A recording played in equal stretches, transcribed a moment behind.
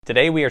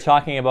Today we are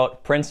talking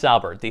about Prince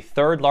Albert, the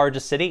third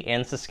largest city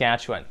in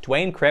Saskatchewan.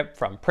 Dwayne Kripp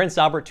from Prince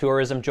Albert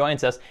Tourism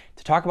joins us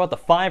to talk about the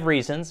 5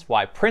 reasons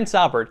why Prince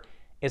Albert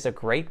is a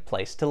great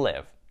place to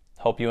live.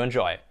 Hope you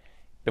enjoy.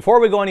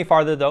 Before we go any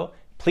farther though,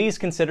 please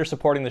consider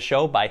supporting the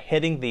show by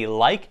hitting the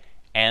like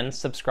and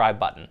subscribe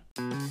button.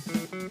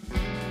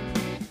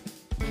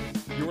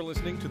 You're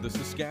listening to the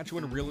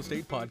Saskatchewan Real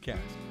Estate Podcast,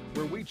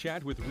 where we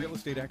chat with real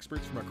estate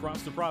experts from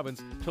across the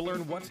province to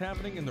learn what's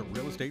happening in the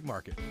real estate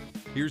market.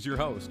 Here's your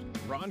host,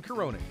 Ron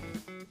Caroni.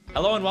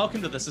 Hello and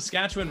welcome to the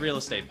Saskatchewan Real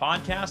Estate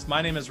Podcast.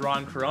 My name is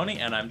Ron Caroni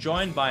and I'm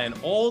joined by an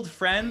old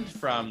friend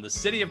from the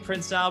city of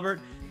Prince Albert,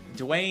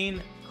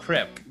 Dwayne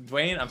Kripp.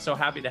 Dwayne, I'm so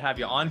happy to have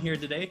you on here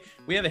today.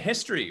 We have a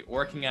history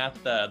working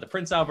at the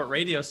Prince Albert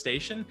radio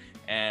station,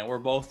 and we're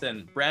both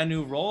in brand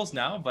new roles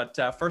now. But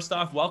first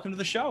off, welcome to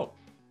the show.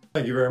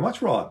 Thank you very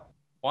much, Ron.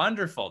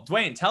 Wonderful.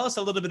 Dwayne, tell us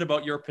a little bit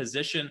about your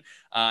position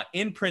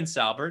in Prince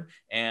Albert.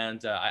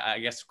 And I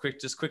guess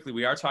quickly,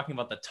 we are talking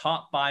about the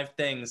top 5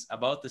 things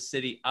about the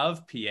city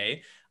of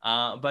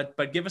PA.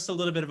 But give us a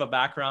little bit of a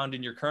background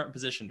in your current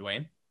position,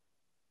 Dwayne.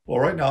 Well,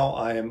 right now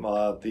I am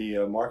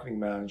the marketing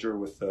manager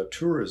with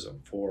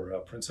tourism for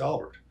Prince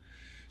Albert.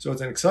 So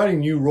it's an exciting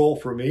new role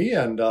for me,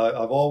 and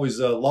I've always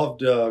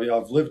loved,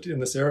 I've lived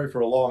in this area for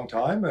a long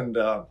time, and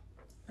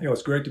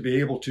it's great to be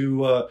able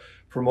to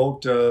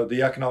promote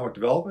the economic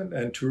development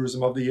and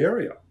tourism of the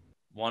area.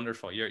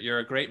 Wonderful. You're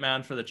a great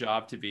man for the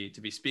job to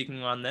be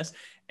speaking on this.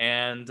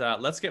 And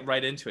let's get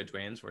right into it,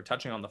 Dwayne. So we're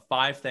touching on the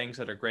 5 things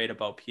that are great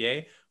about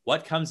PA.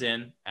 What comes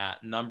in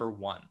at number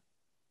 1?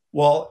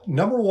 Well,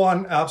 number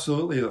 1,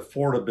 absolutely, is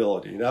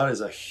affordability. That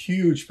is a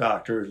huge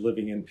factor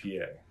living in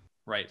PA.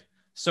 Right.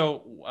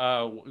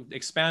 So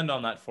expand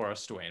on that for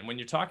us, Dwayne. When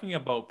you're talking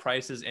about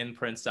prices in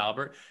Prince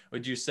Albert,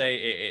 would you say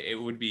it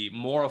would be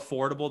more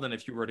affordable than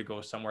if you were to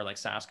go somewhere like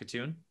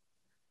Saskatoon?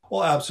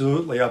 Well,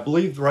 absolutely. I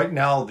believe right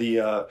now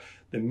the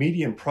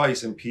median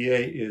price in PA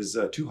is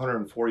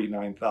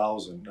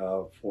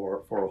 $249,000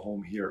 for a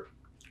home here,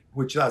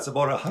 which that's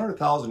about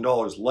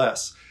 $100,000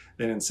 less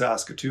than in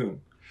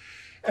Saskatoon.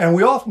 And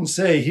we often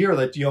say here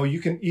that you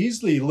can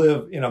easily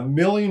live in $1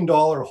 million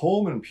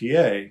home in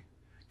PA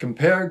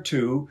compared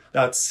to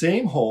that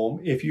same home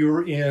if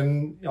you're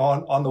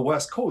on the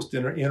West Coast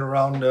in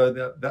around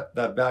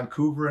that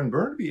Vancouver and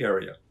Burnaby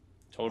area.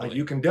 Totally.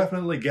 You can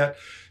definitely get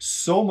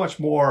so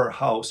much more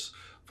house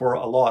for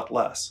a lot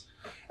less.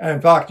 And in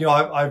fact,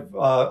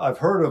 I've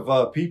heard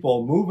of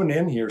people moving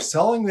in here,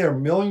 selling their $1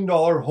 million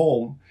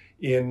home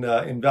in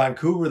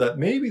Vancouver that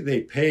maybe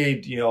they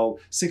paid $60,000 or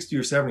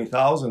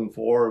 $70,000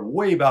 for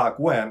way back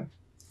when,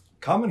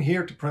 coming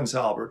here to Prince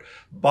Albert,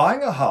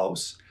 buying a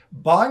house,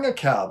 buying a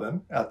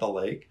cabin at the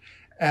lake,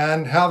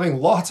 and having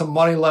lots of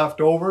money left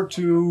over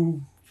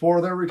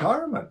for their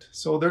retirement.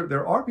 So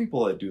there are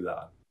people that do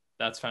that.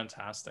 That's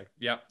fantastic.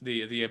 Yeah,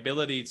 the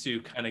ability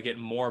to kind of get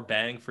more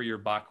bang for your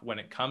buck when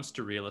it comes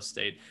to real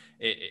estate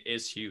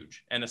is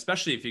huge. And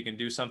especially if you can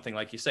do something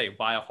like you say,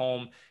 buy a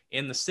home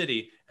in the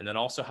city and then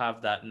also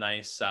have that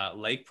nice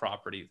lake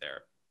property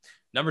there.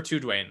 Number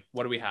 2, Dwayne,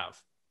 what do we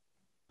have?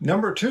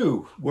 Number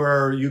 2,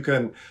 where you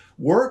can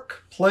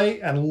work,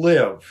 play, and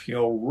live,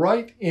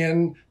 right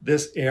in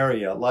this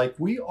area. Like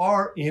we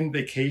are in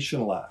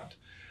vacation land.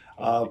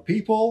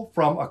 People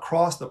from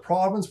across the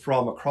province,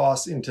 from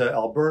across into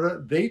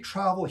Alberta, they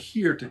travel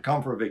here to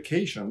come for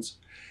vacations,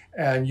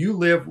 and you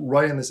live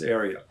right in this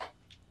area.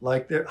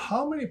 Like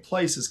how many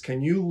places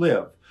can you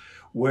live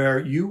where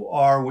you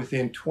are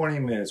within 20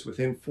 minutes,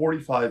 within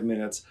 45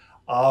 minutes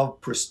of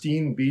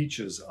pristine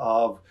beaches,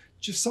 of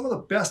just some of the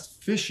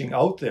best fishing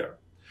out there?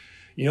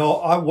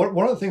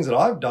 One of the things that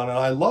I've done, and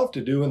I love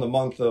to do in the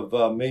month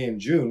of May and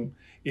June,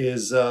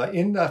 is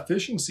in that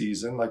fishing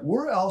season, like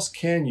where else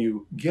can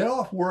you get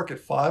off work at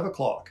 5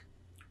 o'clock,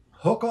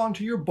 hook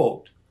onto your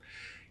boat,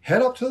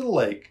 head up to the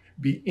lake,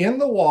 be in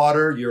the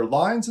water, your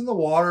line's in the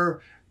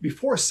water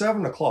before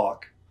 7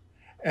 o'clock,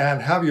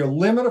 and have your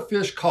limit of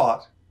fish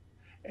caught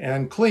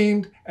and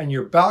cleaned, and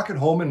you're back at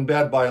home in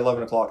bed by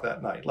 11 o'clock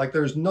that night. Like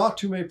there's not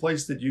too many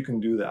places that you can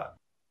do that.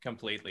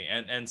 Completely.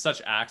 And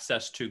such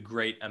access to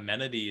great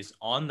amenities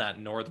on that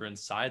northern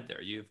side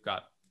there. You've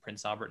got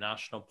Prince Albert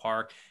National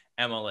Park,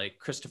 Emma Lake,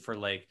 Christopher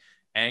Lake,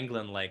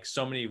 Anglin Lake,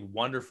 so many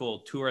wonderful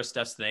tourist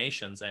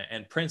destinations.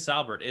 And Prince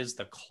Albert is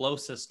the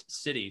closest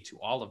city to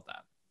all of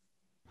that.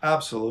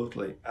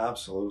 Absolutely,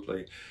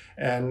 absolutely.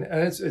 And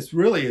it's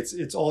really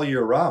all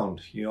year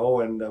round,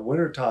 in the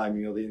wintertime,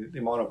 the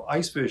amount of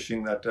ice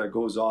fishing that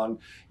goes on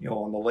the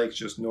lakes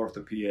just north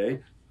of PA.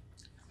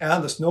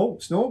 And the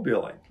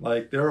snowmobiling.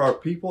 Like there are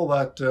people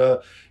that,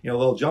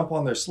 they'll jump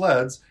on their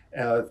sleds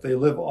if they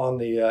live on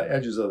the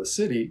edges of the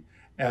city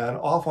and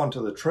off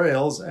onto the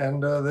trails,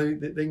 and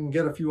they can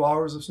get a few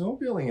hours of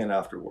snowmobiling in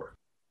after work.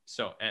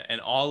 So, and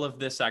all of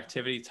this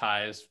activity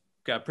ties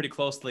pretty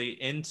closely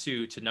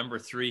into number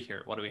 3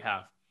 here. What do we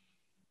have?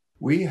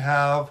 We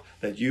have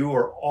that you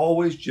are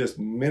always just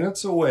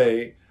minutes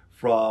away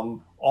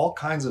from all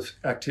kinds of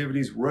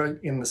activities right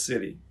in the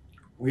city.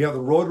 We have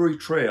the Rotary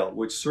Trail,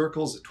 which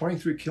circles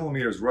 23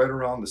 kilometers right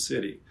around the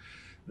city.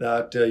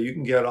 that you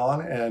can get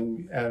on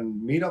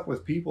and meet up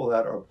with people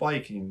that are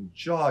biking,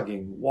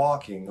 jogging,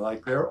 walking.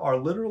 Like there are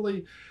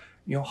literally,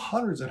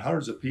 hundreds and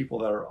hundreds of people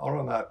that are out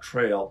on that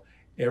trail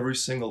every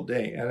single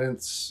day. And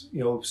it's,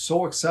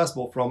 so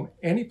accessible from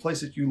any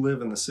place that you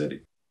live in the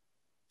city.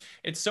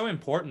 It's so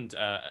important,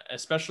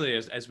 especially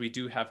as we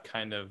do have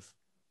kind of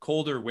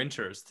colder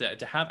winters,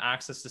 to have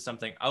access to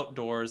something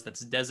outdoors that's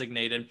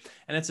designated.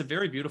 And it's a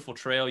very beautiful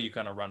trail. You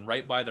kind of run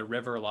right by the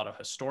river, a lot of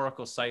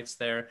historical sites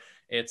there.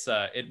 It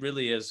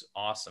really is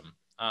awesome.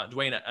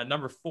 Dwayne, at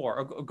number 4,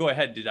 or go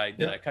ahead. Did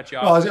I cut you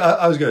off? Well,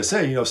 I was going to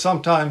say,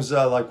 sometimes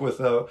like with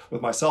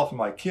myself and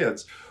my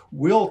kids,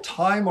 we'll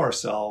time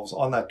ourselves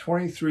on that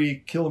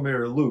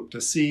 23-kilometer loop to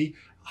see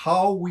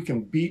how we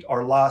can beat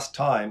our last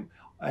time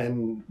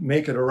and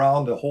make it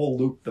around the whole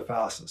loop the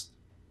fastest.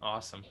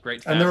 Awesome.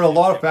 Great. And there are a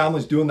lot of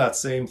families doing that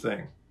same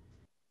thing.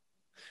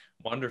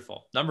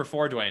 Wonderful. Number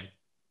 4, Dwayne.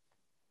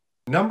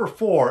 Number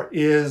 4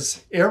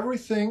 is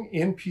everything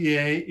in PA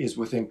is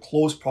within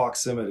close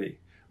proximity.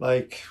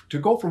 Like to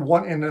go from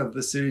one end of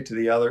the city to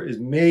the other is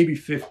maybe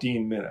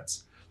 15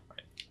 minutes.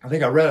 Right. I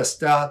think I read a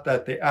stat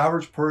that the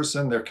average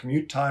person, their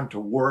commute time to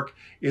work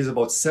is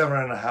about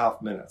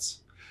 7.5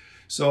 minutes.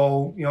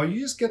 So, you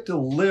just get to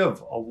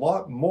live a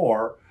lot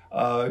more,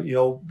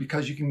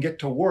 because you can get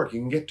to work,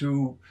 you can get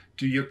to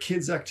your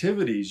kids'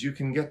 activities, you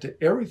can get to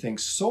everything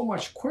so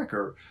much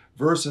quicker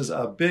versus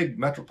a big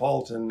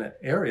metropolitan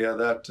area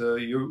that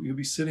you'll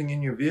be sitting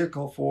in your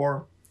vehicle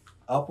for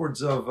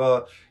upwards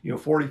of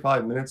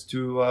 45 minutes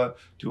to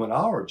an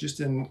hour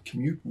just in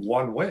commute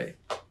one way.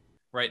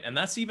 Right, and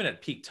that's even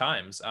at peak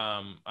times.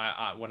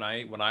 When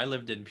I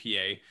lived in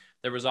PA,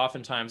 there was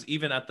oftentimes,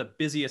 even at the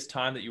busiest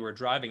time that you were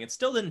driving, it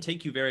still didn't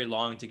take you very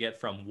long to get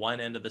from one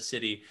end of the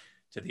city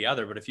to the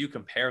other. But if you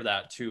compare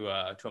that to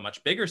a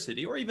much bigger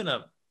city, or even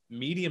a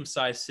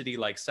medium-sized city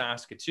like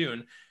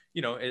Saskatoon,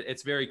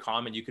 it's very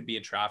common. You could be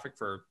in traffic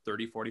for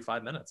 30,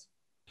 45 minutes.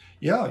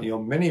 Yeah,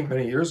 many,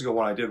 many years ago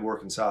when I did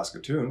work in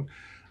Saskatoon,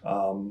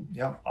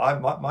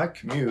 my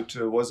commute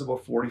was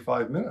about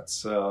 45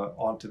 minutes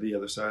onto the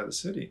other side of the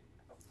city.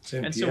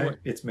 In PA, so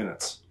it's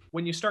minutes.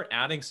 When you start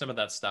adding some of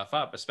that stuff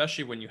up,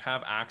 especially when you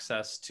have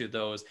access to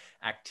those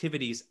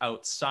activities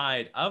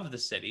outside of the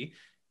city,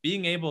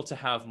 being able to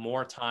have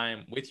more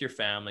time with your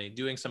family,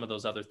 doing some of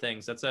those other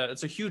things, it's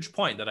a huge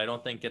point that I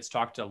don't think gets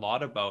talked a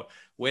lot about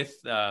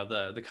with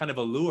the kind of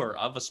allure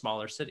of a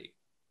smaller city.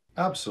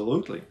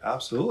 Absolutely,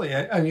 absolutely.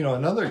 And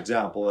another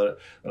example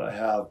that I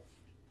have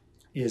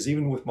is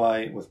even with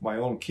my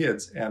own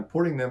kids and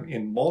putting them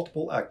in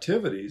multiple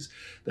activities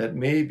that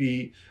may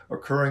be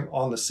occurring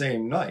on the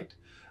same night.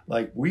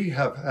 Like we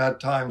have had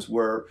times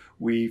where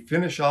we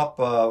finish up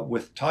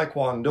with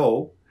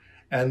Taekwondo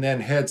and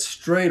then head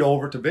straight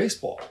over to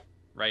baseball.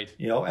 Right.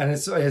 And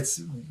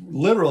it's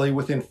literally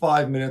within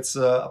 5 minutes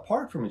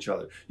apart from each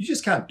other. You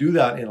just can't do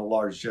that in a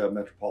large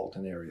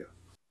metropolitan area.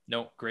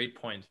 No, great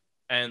point.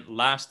 And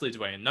lastly,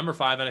 Dwayne, number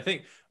 5, and I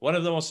think one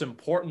of the most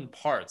important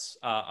parts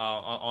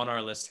on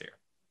our list here.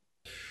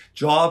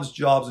 Jobs,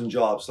 jobs, and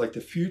jobs. Like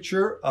the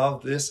future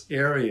of this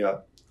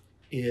area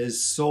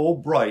is so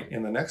bright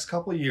in the next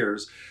couple of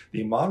years.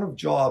 The amount of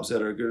jobs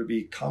that are going to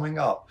be coming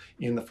up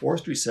in the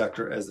forestry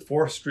sector as the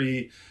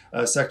forestry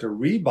sector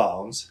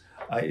rebounds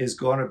is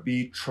going to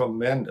be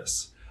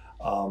tremendous.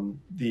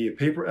 The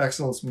Paper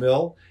Excellence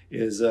Mill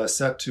is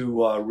set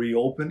to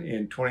reopen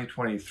in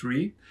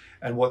 2023.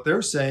 And what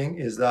they're saying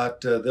is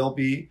that there'll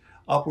be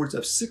upwards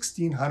of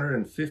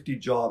 1,650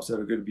 jobs that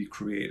are going to be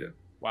created.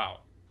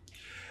 Wow.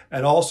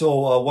 And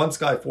also One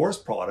Sky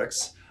Forest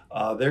Products,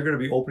 they're going to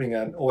be opening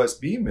an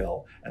OSB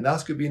mill, and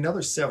that's going to be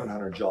another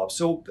 700 jobs.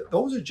 So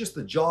those are just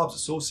the jobs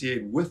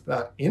associated with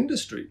that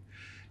industry.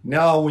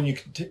 Now, when you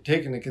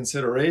take into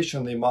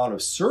consideration the amount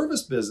of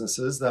service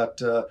businesses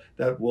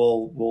that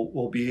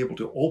will be able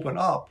to open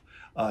up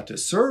to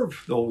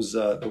serve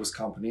those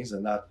companies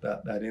and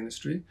that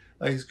industry,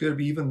 it's going to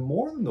be even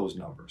more than those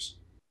numbers.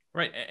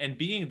 Right, and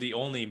being the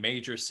only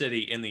major city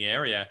in the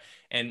area,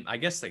 and I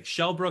guess like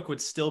Shellbrook would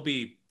still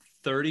be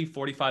 30,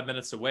 45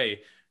 minutes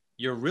away.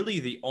 You're really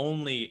the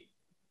only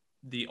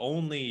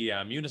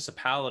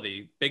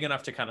municipality big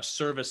enough to kind of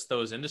service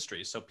those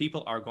industries. So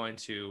people are going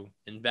to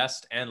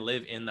invest and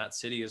live in that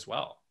city as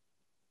well.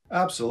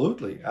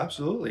 Absolutely,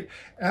 absolutely,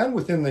 and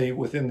within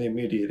the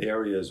immediate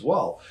area as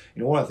well.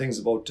 One of the things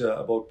about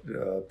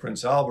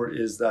Prince Albert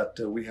is that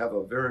we have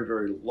a very,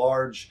 very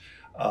large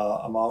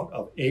amount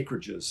of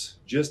acreages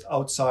just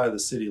outside of the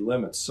city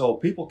limits. So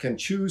people can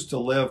choose to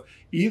live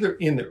either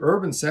in the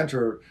urban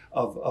center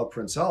of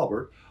Prince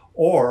Albert,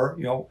 or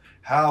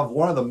have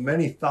one of the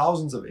many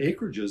thousands of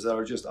acreages that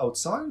are just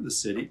outside of the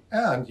city.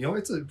 And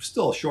it's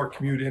still a short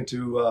commute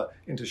into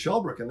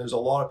Shellbrook, and there's a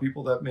lot of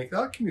people that make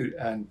that commute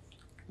and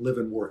live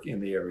and work in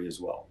the area as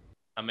well.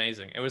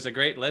 Amazing. It was a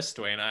great list,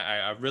 Dwayne.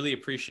 I really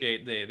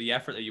appreciate the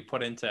effort that you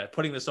put into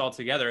putting this all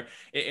together.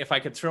 If I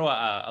could throw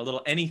a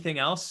little anything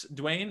else,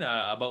 Dwayne,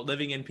 about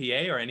living in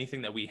PA, or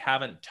anything that we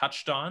haven't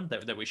touched on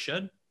that we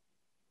should?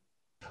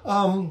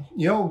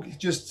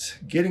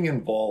 Just getting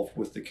involved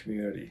with the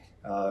community.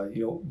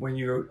 When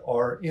you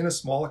are in a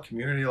smaller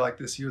community like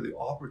this here, the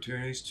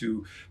opportunities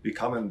to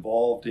become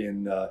involved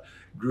in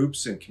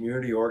groups and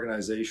community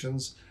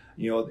organizations,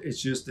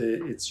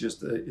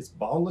 it's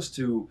boundless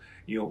to,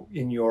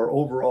 in your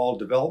overall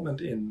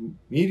development in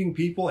meeting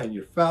people and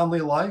your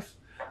family life.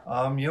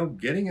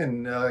 Getting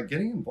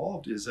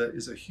involved is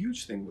a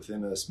huge thing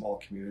within a small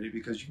community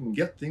because you can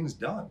get things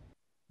done.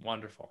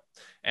 Wonderful.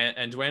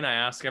 And Dwayne, I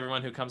ask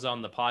everyone who comes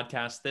on the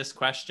podcast this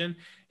question: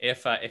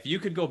 if you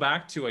could go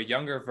back to a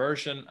younger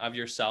version of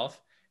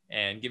yourself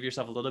and give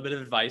yourself a little bit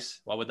of advice,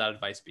 what would that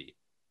advice be?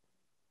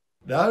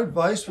 That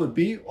advice would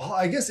be, well,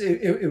 I guess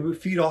it would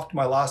feed off to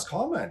my last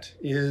comment,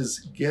 is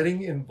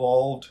getting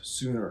involved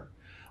sooner.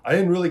 I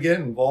didn't really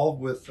get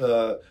involved with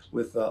a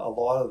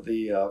lot of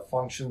the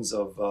functions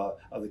of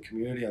the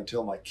community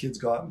until my kids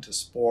got into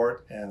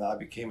sport and I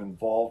became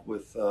involved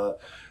with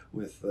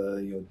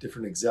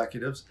different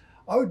executives.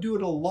 I would do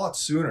it a lot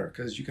sooner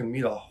because you can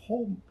meet a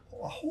whole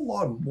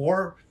lot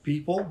more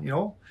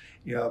people,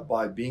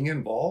 by being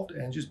involved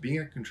and just being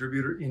a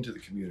contributor into the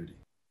community.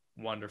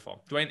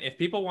 Wonderful. Dwayne, if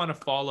people want to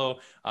follow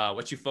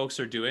what you folks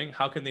are doing,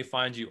 how can they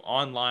find you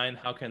online?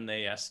 How can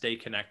they stay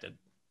connected?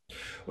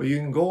 Well, you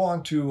can go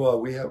on to,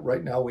 we have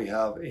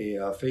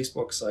a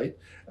Facebook site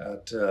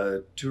at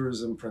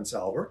Tourism Prince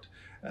Albert,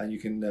 and you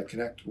can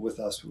connect with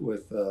us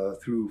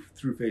through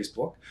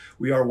Facebook.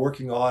 We are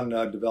working on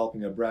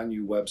developing a brand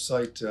new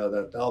website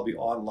that'll be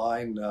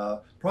online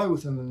probably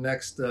within the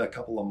next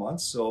couple of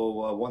months.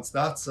 So once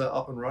that's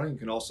up and running, you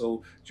can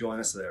also join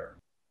us there.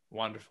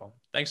 Wonderful.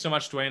 Thanks so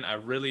much, Dwayne. I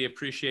really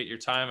appreciate your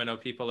time. I know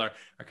people are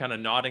kind of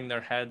nodding their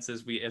heads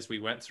as we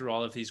went through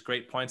all of these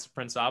great points of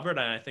Prince Albert,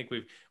 and I think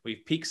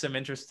we've piqued some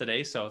interest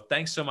today. So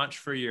thanks so much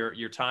for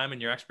your time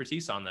and your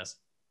expertise on this.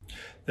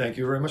 Thank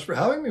you very much for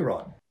having me,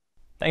 Ron.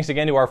 Thanks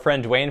again to our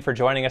friend Dwayne for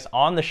joining us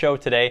on the show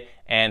today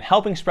and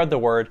helping spread the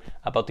word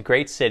about the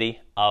great city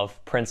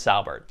of Prince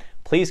Albert.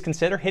 Please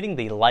consider hitting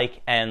the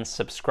like and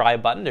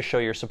subscribe button to show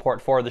your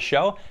support for the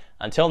show.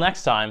 Until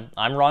next time,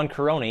 I'm Ron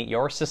Caroni,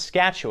 your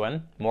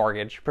Saskatchewan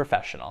mortgage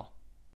professional.